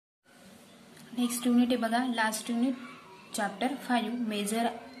Next unit आहे बघा, last unit chapter 5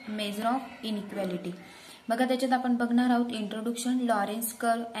 measure of inequality. बघा त्याच्यात आपण बघणार आहोत introduction, Lawrence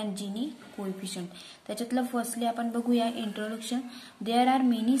curve and Jini coefficient. त्याच्यातलं फर्स्टली आपण बघूया introduction. There R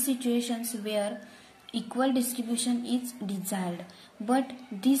many situations wear equal distribution is desired, but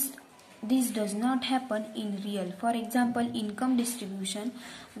this does not happen in real. For example, income distribution,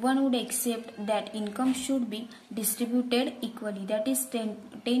 one would accept that income should be distributed equally, that is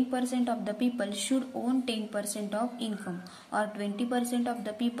 10% of the people should own 10% of income, or 20% of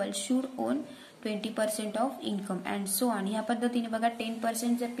the people should own 20% of income, and so on. ह्या पद्धतीने बघा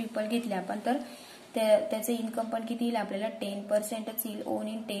 10% जर people घेतले आपण तर त्याचे income पण किती येईल आपल्याला 10%च येईल. ओन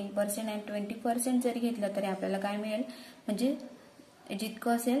इन 10% अँड 20% जर घेतलं तरी आपल्याला काय मिळेल, म्हणजे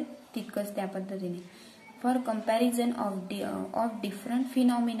जितकं असेल तितकंच त्या पद्धतीने. For comparison of different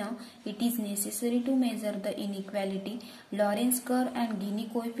phenomena it is necessary to measure the inequality. Lawrence curve and guinea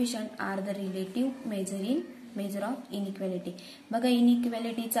coefficient R the relative measure of inequality. बघा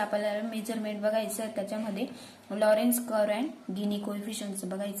इनइक्वॅलिटीचं आपल्याला मेजरमेंट बघायचं, त्याच्यामध्ये लॉरेन्स कर्व अँड गिनी कोएफिशियंटचं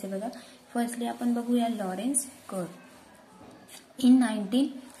बघायचं. बघा फर्स्टली आपण बघूया Lawrence curve. In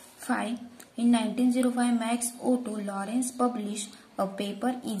 1905, Max Otto Lawrence published a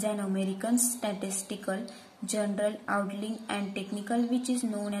paper is an American statistical journal outlining and technical which is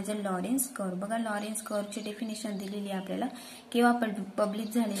known as a Lawrence curve. बघा Lawrence कर्वची definition दिलेली आहे आपल्याला. केव्हा publish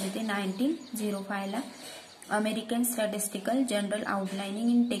झालेली ते 1905 ला. American statistical journal outlining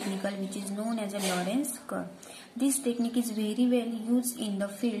in technical which is known as a Lawrence curve. This technique is very well used in the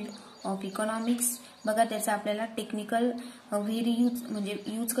field of economics. बघा त्याचा आपल्याला टेक्निकल व्हेरी यूज म्हणजे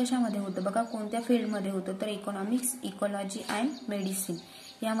यूज कशामध्ये होतं बघा, कोणत्या फील्डमध्ये होतं तर इकॉनॉमिक्स, इकॉलॉजी अँड मेडिसिन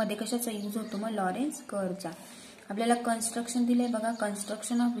यामध्ये कशाचा यूज होतो मग लॉरेन्स कर्वचा. आपल्याला कन्स्ट्रक्शन दिलंय बघा,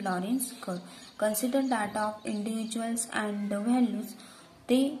 construction of Lawrence curve. Consider data of individuals and the values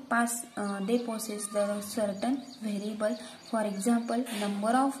they possess the certain variable, for example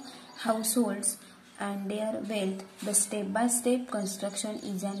number of households and their wealth. The step by step construction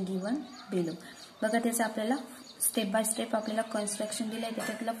is given below. बघा त्याचं आपल्याला step by step आपल्याला construction दिलंय.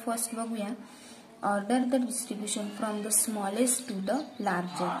 त्याच्यातलं first बघूया, order the distribution from the smallest to the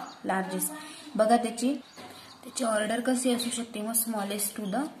largest. बघा त्याची order कशी असू शकते मग smallest to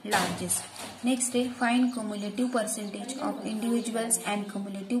the largest. Next आहे find cumulative percentage of individuals and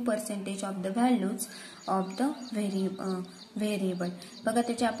cumulative percentage of the values of the variable. बघा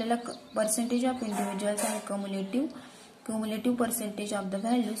त्याचे आपल्याला percentage of individuals and cumulative percentage of the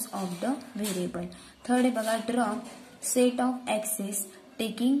values of the variable. Third आहे बघा, draw set of access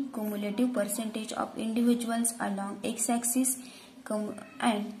taking cumulative percentage of individuals along x axis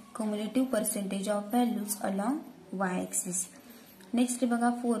and cumulative percentage of values along y-axis. Next बघा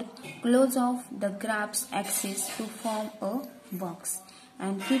fourth, close off the graphs axis to form a box.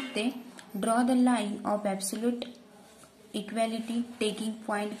 And fifth draw the line of absolute equality taking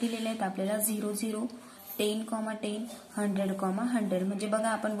point दिलेले आहेत आपल्याला 0 0 10 10 100 100. म्हणजे बघा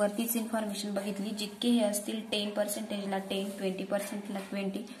आपण वरतीच information बघितली, जितके हे असतील 10%ला 10 20%ला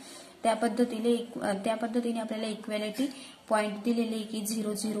 20 त्या पद्धतीने आपल्याला इक्वॅलिटी पॉइंट दिलेले की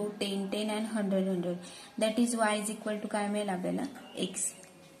 0 0 10 10 and 100 100. That is y is equal to काय मिळेल आपल्याला x.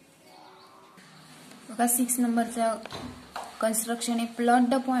 बघा 6 नंबरचा कन्स्ट्रक्शन आहे, plot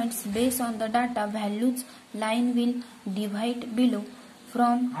the points based on the data values line will divide below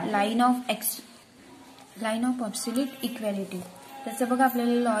from line of absolute equality. त्याचं बघा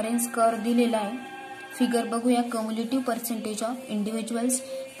आपल्याला लॉरेन्स कर्व दिलेला आहे. फिगर बघूया, क्युम्युलेटिव्ह पर्सेंटेज ऑफ इंडिव्हिज्युअल्स.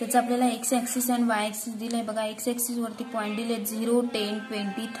 त्याचं आपल्याला x axis and Y axis दिलंय. बघा एक्स ऍक्सिस वरती पॉइंट दिले 0 10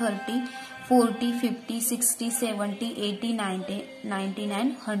 20 30 40 50 60 70 80 90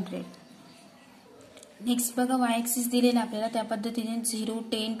 अँड 100. नेक्स्ट बघा वाय ऍक्सिस दिलेला आपल्याला त्या पद्धतीने 0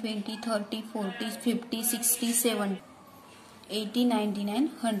 10 20 30 40 50 60 70 80 90 अँड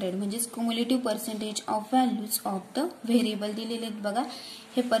 100. म्हणजेच cumulative percentage of values of the variable दिलेले आहेत. बघा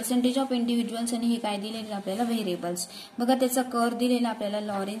हे पर्सेंटेज ऑफ इंडिव्हिज्युअल्स आणि हे काय दिलेले आपल्याला व्हेरिएबल्स. बघा त्याचा कर्व दिलेला आपल्याला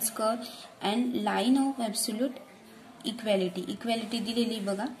Lawrence curve and line of absolute equality दिलेली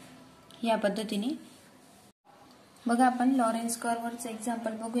बघा या पद्धतीने. बघा आपण लॉरेन्स कर्ववरचं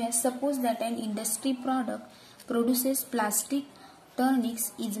एक्झाम्पल बघूया. Suppose that an industry product produces plastic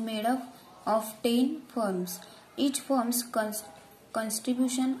टर्निक्स is made up of 10 firms. Each firm's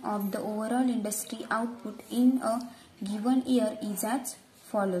contribution of the overall industry output in a given year is as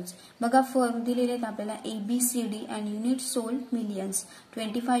follows. बघा firm दिलेले आहेत आपल्याला ABCD and units sold millions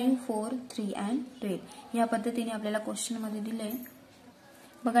 25 4 3 and 12. या पद्धतीने आपल्याला question मध्ये दिलंय.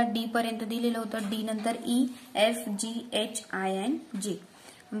 बघा D पर्यंत दिलेलं होतं, D नंतर E F G H I and J.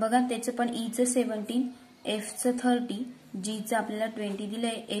 बघा त्याचं पण E चं 17, F चं 30, जीचं आपल्याला 20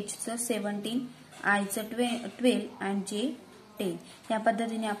 दिलंय, एचचं 17, आयचं 12 आणि जे 10. या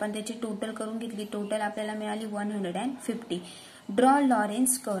पद्धतीने आपण त्याची टोटल करून घेतली. टोटल आपल्याला मिळाली 150. Draw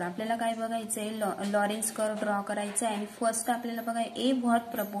Lawrence curve. आपल्याला काय बघायचंय, लॉरेन्स कर्व ड्रॉ करायचं आहे. आणि फर्स्ट आपल्याला बघा, ए what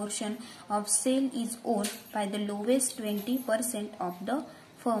proportion of sale is own by the lowest 20% of the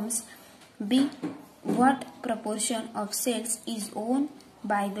firms. B what proportion of cells is own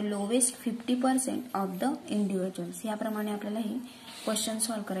by the lowest 50% of the individuals. याप्रमाणे आपल्याला हे क्वेश्चन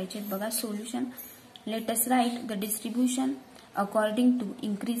सॉल्व्ह करायचे आहेत. बघा solution. Let us write the distribution according to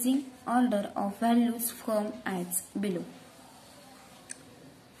increasing order of values firm as below.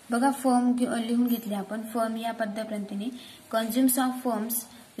 बघा firm लिहून घेतले आपण. फर्म या पद्धतीने कन्झ्युम्स of firms,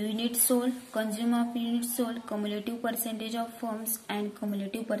 unit sold, consume of unit sold, कम्युलेटिव्ह percentage of firms and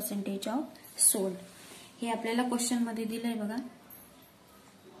कम्युलेटिव्ह percentage of sold. हे आपल्याला question मध्ये दिलंय बघा.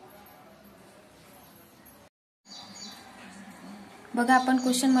 बघा आपण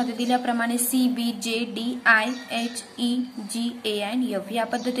क्वेश्चन मध्ये दिल्याप्रमाणे सी, बी, जे, डी, आय, एच, ई, जी, ए आणि एफ या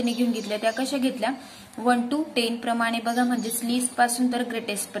पद्धतीने घेऊन घेतल्या. त्या कशा घेतल्या, 1 to 10 प्रमाणे. बघा म्हणजेच लिस्ट पासून तर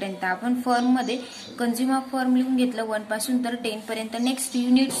ग्रेटेस्ट पर्यंत. आपण फर्म मध्ये कन्झ्युमर फर्म लिहून घेतलं 1 पासून तर 10 पर्यंत. Next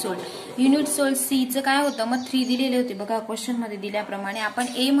unit sold. Unit sold सीचं काय होतं, मग 3 दिलेले होते. बघा क्वेश्चन मध्ये दिल्याप्रमाणे आपण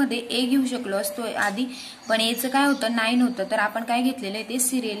ए मध्ये ए घेऊ शकलो असतो आधी, पण एचं काय होतं 9 होतं. तर आपण काय घेतलेलं आहे, ते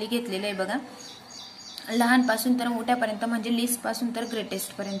सिरियली घेतलेलं आहे. बघा लहान पासून तर मोठ्यापर्यंत, म्हणजे लिस्ट पासून तर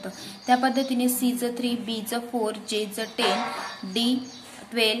ग्रेटेस्ट पर्यंत. त्या पद्धतीने सीचं 3, बीचं 4, जेचं 10, डी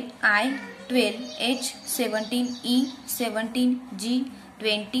 12, आय 12, एच 17, ई 17, जी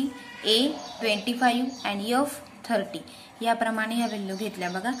 20, ए 25 आणि एफ 30. याप्रमाणे ह्या व्हॅल्यू घेतल्या.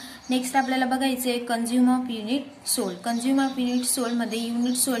 बघा नेक्स्ट आपल्याला बघायचंय consume of unit sold. Consume of unit sold मध्ये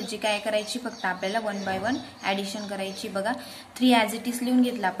युनिट सोल्डची काय करायची, फक्त आपल्याला 1 by 1 ऍडिशन करायची. बघा 3 ॲज इट इज लिहून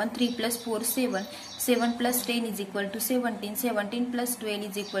घेतला आपण. 3 + 4 7, 7 + 10 = 17, 17 + 12 =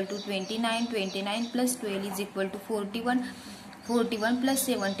 29, 29 + 12 = 41, 41 +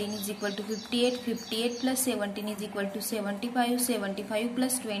 17 = 58, 58 + 17 = 75, 75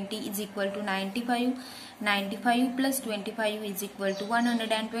 + 20 = 95, 95 + 25 =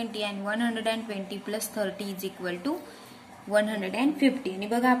 120 आणि 120 + 30 = 150. आणि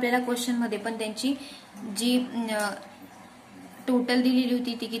बघा आपल्याला क्वेश्चन मध्ये पण त्यांची जी टोटल दिलेली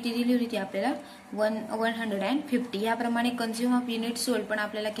होती ती किती दिली होती आपल्याला 150. याप्रमाणे कन्झ्युम ऑफ युनिट सोल्ड पण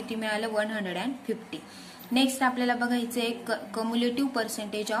आपल्याला किती मिळालं 150. नेक्स्ट आपल्याला बघायचं आहे कम्युलेटिव्ह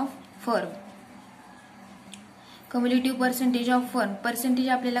percentage of firm. कम्युलेटिव्ह percentage of firm. Percentage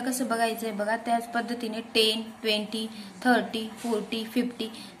आपल्याला कसं बघायचं आहे, बघा त्याच पद्धतीने 10, 20, 30, 40, 50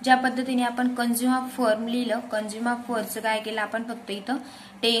 ज्या पद्धतीने आपण कन्झ्युम ऑफ फर्म लिहिलं. कन्झ्युम ऑफ फर्मचं काय केलं आपण, फक्त इथं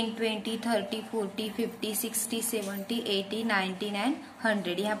 10, 20, 30, 40, 50, 60, 70, 80, 90 आणि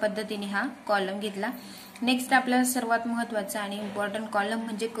 100 ह्या पद्धतीने हा कॉलम घेतला. नेक्स्ट आपल्याला सर्वात महत्वाचा आणि इम्पॉर्टंट कॉलम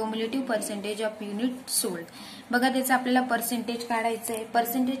म्हणजे कम्युलेटिव्ह पर्सेंटेज ऑफ युनिट सोल्ड. बघा त्याचं आपल्याला पर्सेंटेज काढायचं आहे.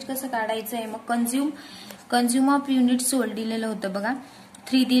 पर्सेंटेज कसं काढायचं आहे, मग कन्झ्युम ऑफ युनिट सोल्ड दिलेलं होतं. बघा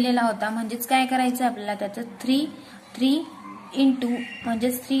 3 दिलेला होता, म्हणजेच काय करायचं आपल्याला त्याचं 3 इंटू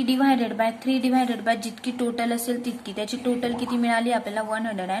म्हणजेच 3 डिवायडेड बाय जितकी टोटल असेल तितकी. त्याची टोटल किती मिळाली आपल्याला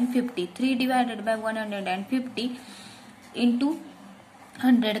 150. 3 डिवायडेड बाय 150 इंटू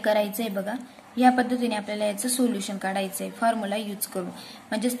 100 करायचंय. बघा या पद्धतीने आपल्याला याचं सोल्युशन काढायचंय फॉर्म्युला यूज करून.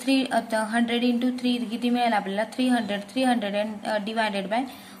 म्हणजेच 100 इंटू 3 किती मिळेल आपल्याला 300. 300 divided by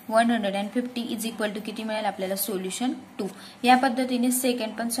 150 is equal to किती मिळेल आपल्याला सोल्युशन 2. या पद्धतीने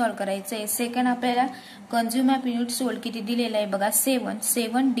सेकंड पण सॉल्व्ह करायचं आहे. सेकंड आपल्याला कन्झ्युम ऑफ युनिट सोल्ड किती दिलेलं आहे बघा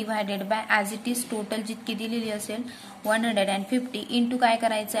 7 divided by as it is total जितकी दिलेली असेल 150 इंटू काय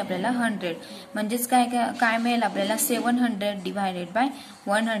करायचं आहे आपल्याला 100. म्हणजेच काय मिळेल आपल्याला 700 डिवायडेड बाय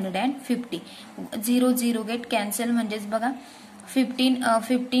 150. 0 0 get cancel. म्हणजेच बघा 15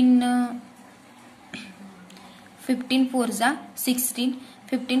 4 जा 16,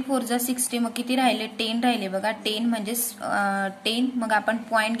 15 4 जा 60 मग किती राहिले 10 राहिले. बघा 10 म्हणजेच 10 मग आपण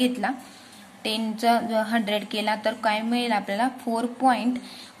पॉइंट घेतला 10चा 100 केला तर काय मिळेल आपल्याला 4 पॉइंट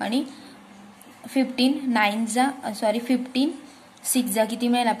आणि 15 6 जा किती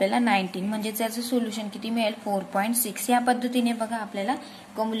मिळेल आपल्याला 19. म्हणजे त्याचं सोल्युशन किती मिळेल 4.6. या पद्धतीने बघा आपल्याला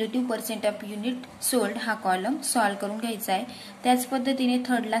कम्युलेटिव्ह पर्सेंट ऑफ युनिट सोल्ड हा कॉलम सॉल्व्ह करून घ्यायचा आहे. त्याच पद्धतीने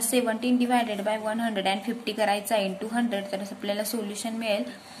थर्डला 17 डिवायडेड बाय 150 करायचा इंटू 100 तर आपल्याला सोल्युशन मिळेल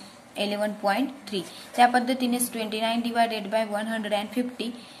 11.3. त्या पद्धतीनेच 29 डिवायडेड बाय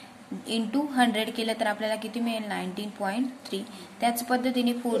 150 इंटू 100 केलं तर आपल्याला किती मिळेल 19.3. त्याच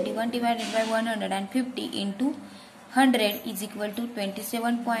पद्धतीने 41 divided by 150 into 100 is equal to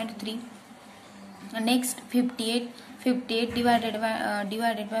 27.3. Next 58 divided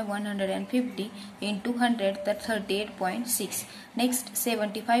by 150 into 100 तर 38.6. Next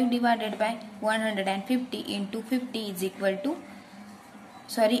 75 divided by 150 into 50 is equal to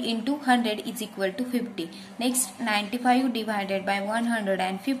into 100 is equal to 50. Next 95 divided by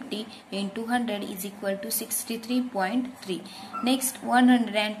 150 into 100 is equal to 63.3. Next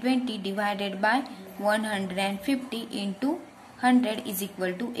 120 divided by 150 into 100 is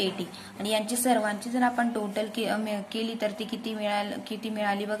equal to 80. आणि यांची सर्वांची जर आपण total केली तर ती किती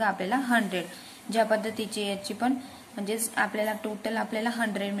मिळाली बघा आपल्याला 100. ज्या पद्धतीची याची पण म्हणजे आपल्याला टोटल आपल्याला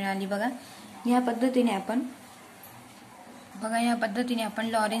 100 मिळाली बघा. या पद्धतीने आपण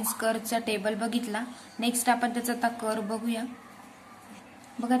लॉरेन्स कर्वचा टेबल बघितला. नेक्स्ट आपण त्याचा आता कर्व बघूया.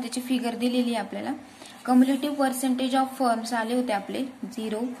 बघा त्याची फिगर दिलेली आहे आपल्याला. कम्युलेटिव्ह पर्सेंटेज ऑफ फर्म्स आले होते आपले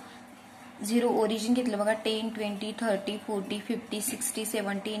 0 ओरिजिन घेतलं बघा 10, 20, 30, 40, 50, 60,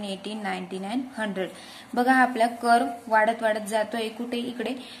 70, 80, 99, 100. बघा आपला कर्व वाढत जातोय कुठे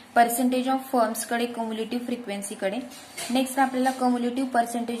इकडे पर्सेंटेज ऑफ फर्म्स कडे कम्युलेटिव्ह फ्रिक्वेन्सी कडे. नेक्स्ट आपल्याला कम्युलेटिव्ह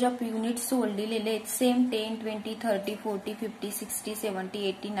पर्सेंटेज ऑफ युनिट्स सोल्ड दिलेले आहेत सेम 10, 20, 30, 40, 50, 60, 70,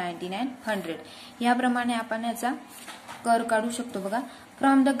 80, 99, 100. याप्रमाणे आपण याचा कर्व काढू शकतो बघा.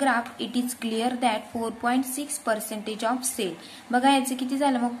 From the graph it is clear that 4.6% of sale. बघा याचे किती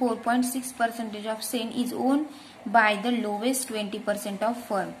झालं मग 4.6% of sale is own by the lowest 20% of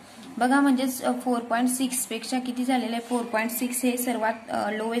firm. बघा म्हणजेच 4.6 पेक्षा किती झालेलं आहे 4.6 हे सर्वात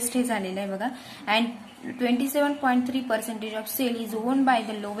लोवेस्ट हे झालेलं आहे बघा. And 27.3% of sale is own by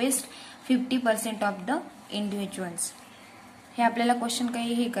the lowest 50% of the individuals. हे आपल्याला क्वेश्चन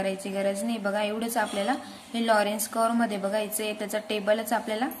काही हे करायची गरज नाही बघा. एवढंच आपल्याला हे लॉरेन्स कर्व मध्ये बघायचंय. त्याचा टेबलच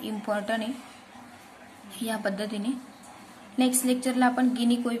आपल्याला इम्पॉर्टंट आहे या पद्धतीने. नेक्स्ट लेक्चरला आपण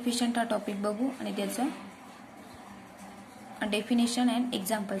गिनी कोएफिशियंट हा टॉपिक बघू आणि त्याचं डेफिनेशन अँड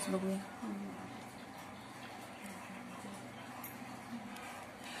एक्झाम्पल्स बघूया.